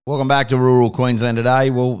Welcome back to rural Queensland today.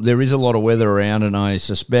 Well, there is a lot of weather around, and I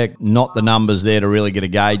suspect not the numbers there to really get a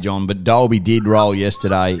gauge on, but Dalby did roll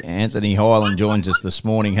yesterday. Anthony Hyland joins us this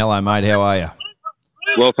morning. Hello, mate. How are you?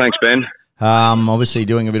 Well, thanks, Ben. Obviously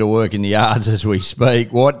doing a bit of work in the yards as we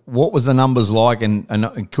speak. What was the numbers like,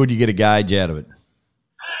 and could you get a gauge out of it?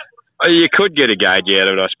 You could get a gauge out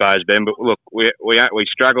of it, I suppose, Ben. But look, we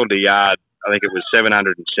struggled to yard. I think it was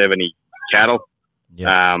 770 cattle.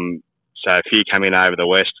 Yeah. So a few come in over the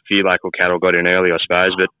west, a few local cattle got in early, I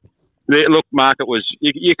suppose. But look, market was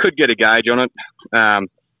you could get a gauge on it.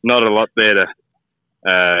 Not a lot there to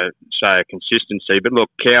say a consistency. But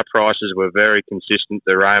look, cow prices were very consistent.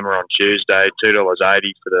 The Roma on Tuesday,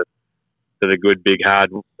 $2.80 for the good big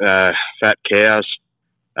hard fat cows.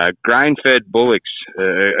 Grain-fed bullocks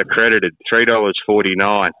accredited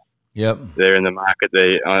 $3.49. Yep, they're in the market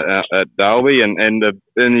there at Dalby, and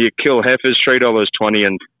you kill heifers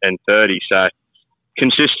 $3.20 and $30. So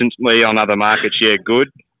consistently on other markets, yeah, good.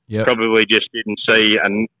 Yep. Probably just didn't see,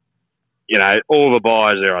 and all the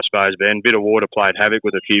buyers there, I suppose, Ben. Bit of water played havoc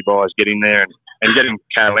with a few buyers getting there and getting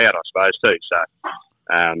cattle out, I suppose too. So,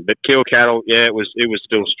 but kill cattle, yeah, it was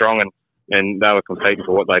still strong, and they were competing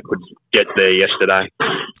for what they could get there yesterday.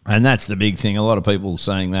 And that's the big thing. A lot of people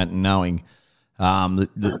saying that and knowing.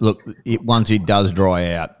 Look, once it does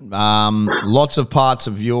dry out, lots of parts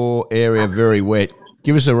of your area very wet.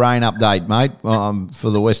 Give us a rain update, mate, for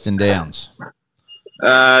the Western Downs.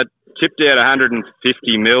 Tipped out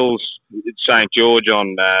 150 mils at St George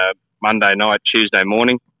on Monday night, Tuesday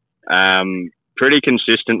morning. Pretty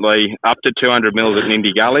consistently up to 200 mils at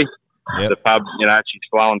Nindy Gully. Yep. The pub, she's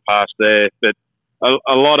flowing past there, but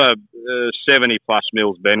a lot of 70 plus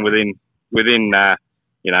mils, Ben, within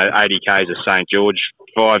 80 k's of St George,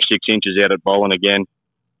 5-6 inches out at Bollen again.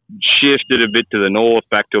 Shifted a bit to the north,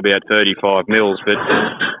 back to about 35 mils, but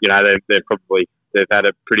they've had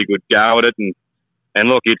a pretty good go at it, and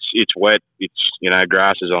look, it's wet. It's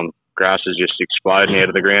grass is just exploding out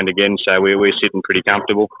of the ground again, so we're sitting pretty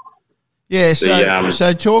comfortable. Yeah,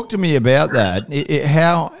 so talk to me about that.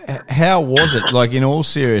 How was it? Like, in all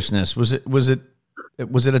seriousness, was it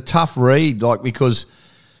a tough read? Like, because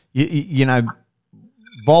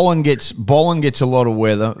Bollen gets a lot of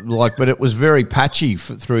weather, but it was very patchy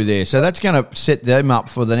through there. So that's going to set them up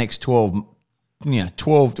for the next 12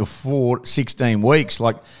 to 16 weeks.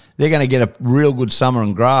 Like, they're going to get a real good summer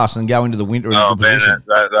and grass and go into the winter in a good position.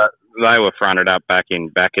 They were fronted up back at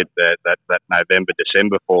that November,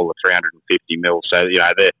 December fall of 350 mil. So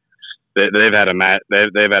they've had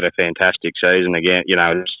a fantastic season again.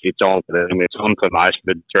 It's on for them. It's on for most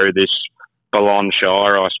of it through this Ballon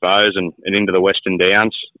Shire, I suppose, and into the Western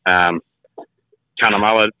Downs.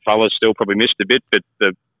 Cunnamulla fellas still probably missed a bit, but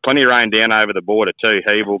plenty of rain down over the border too.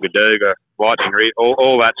 Hebel, Gadooga, Lightning Reef,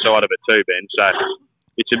 all that side of it too, Ben. So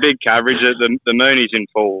it's a big coverage. The Mooney's in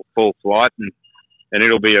full flight, and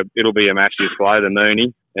it'll be a massive flow, the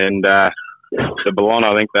Mooney. And the Ballon,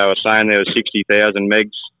 I think they were saying there was 60,000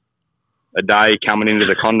 megs a day coming into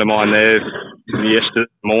the Condamine there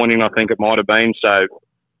yesterday morning, I think it might have been. So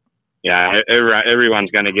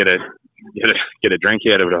everyone's going to get a drink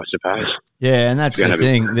out of it, I suppose. Yeah, and that's the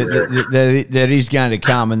thing that is going to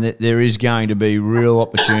come, and that there is going to be real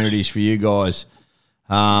opportunities for you guys.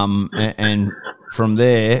 And from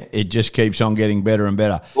there, it just keeps on getting better and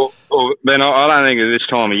better. Well, Ben, I don't think at this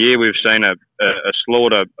time of year we've seen a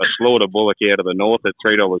slaughter bullock out of the north at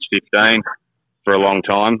 $3.15 for a long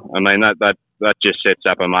time. I mean, that just sets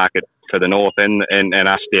up a market for the north and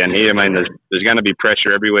us down here. I mean, there's going to be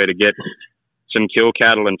pressure everywhere to get some kill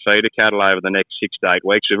cattle and feeder cattle over the next 6 to 8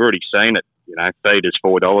 weeks. We've already seen it. Feeder's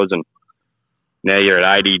 $4, and now you're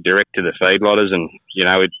at 80 direct to the feedlotters, and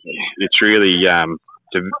it's really going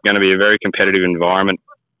to be a very competitive environment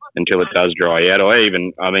until it does dry out. Or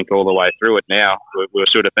even, I think, all the way through it now. We're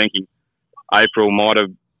sort of thinking April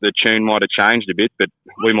the tune might have changed a bit, but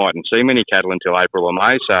we mightn't see many cattle until April or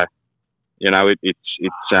May. So, it's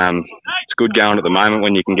good going at the moment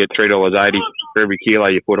when you can get $3.80 for every kilo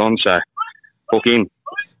you put on. So, hook in.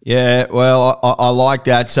 Yeah, well, I like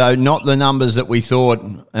that. So, not the numbers that we thought.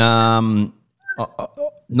 Not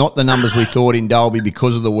the numbers we thought in Dalby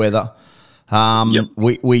because of the weather. Yep.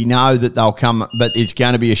 We know that they'll come, but it's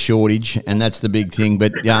going to be a shortage, and that's the big thing.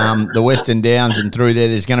 But the Western Downs and through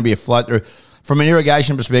there's going to be a float through. From an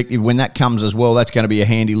irrigation perspective, when that comes as well, that's going to be a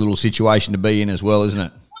handy little situation to be in as well, isn't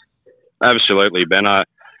it? Absolutely, Ben.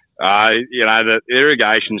 The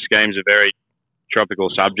irrigation scheme's a very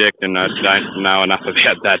tropical subject, and I don't know enough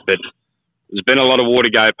about that, but there's been a lot of water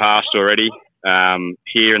go past already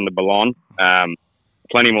here in the Ballon.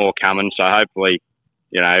 Plenty more coming, so hopefully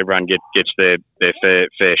everyone gets their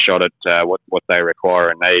fair shot at what they require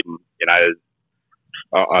and need. And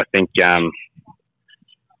I think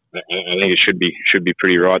it should be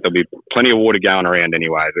pretty right. There'll be plenty of water going around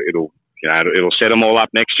anyway. It'll set them all up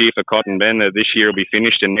next year for cotton, Ben. This year will be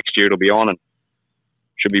finished and next year it'll be on, and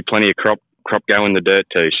should be plenty of crop go in the dirt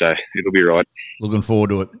too. So it'll be right. Looking forward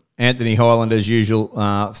to it. Anthony Hyland, as usual,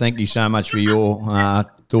 thank you so much for your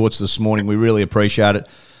thoughts this morning. We really appreciate it.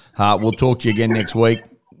 We'll talk to you again next week.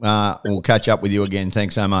 We'll catch up with you again.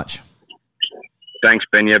 Thanks so much. Thanks,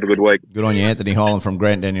 Ben. You have a good week. Good on you, Anthony Hyland from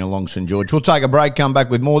Grant Daniel along St George. We'll take a break, come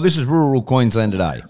back with more. This is Rural Queensland Today.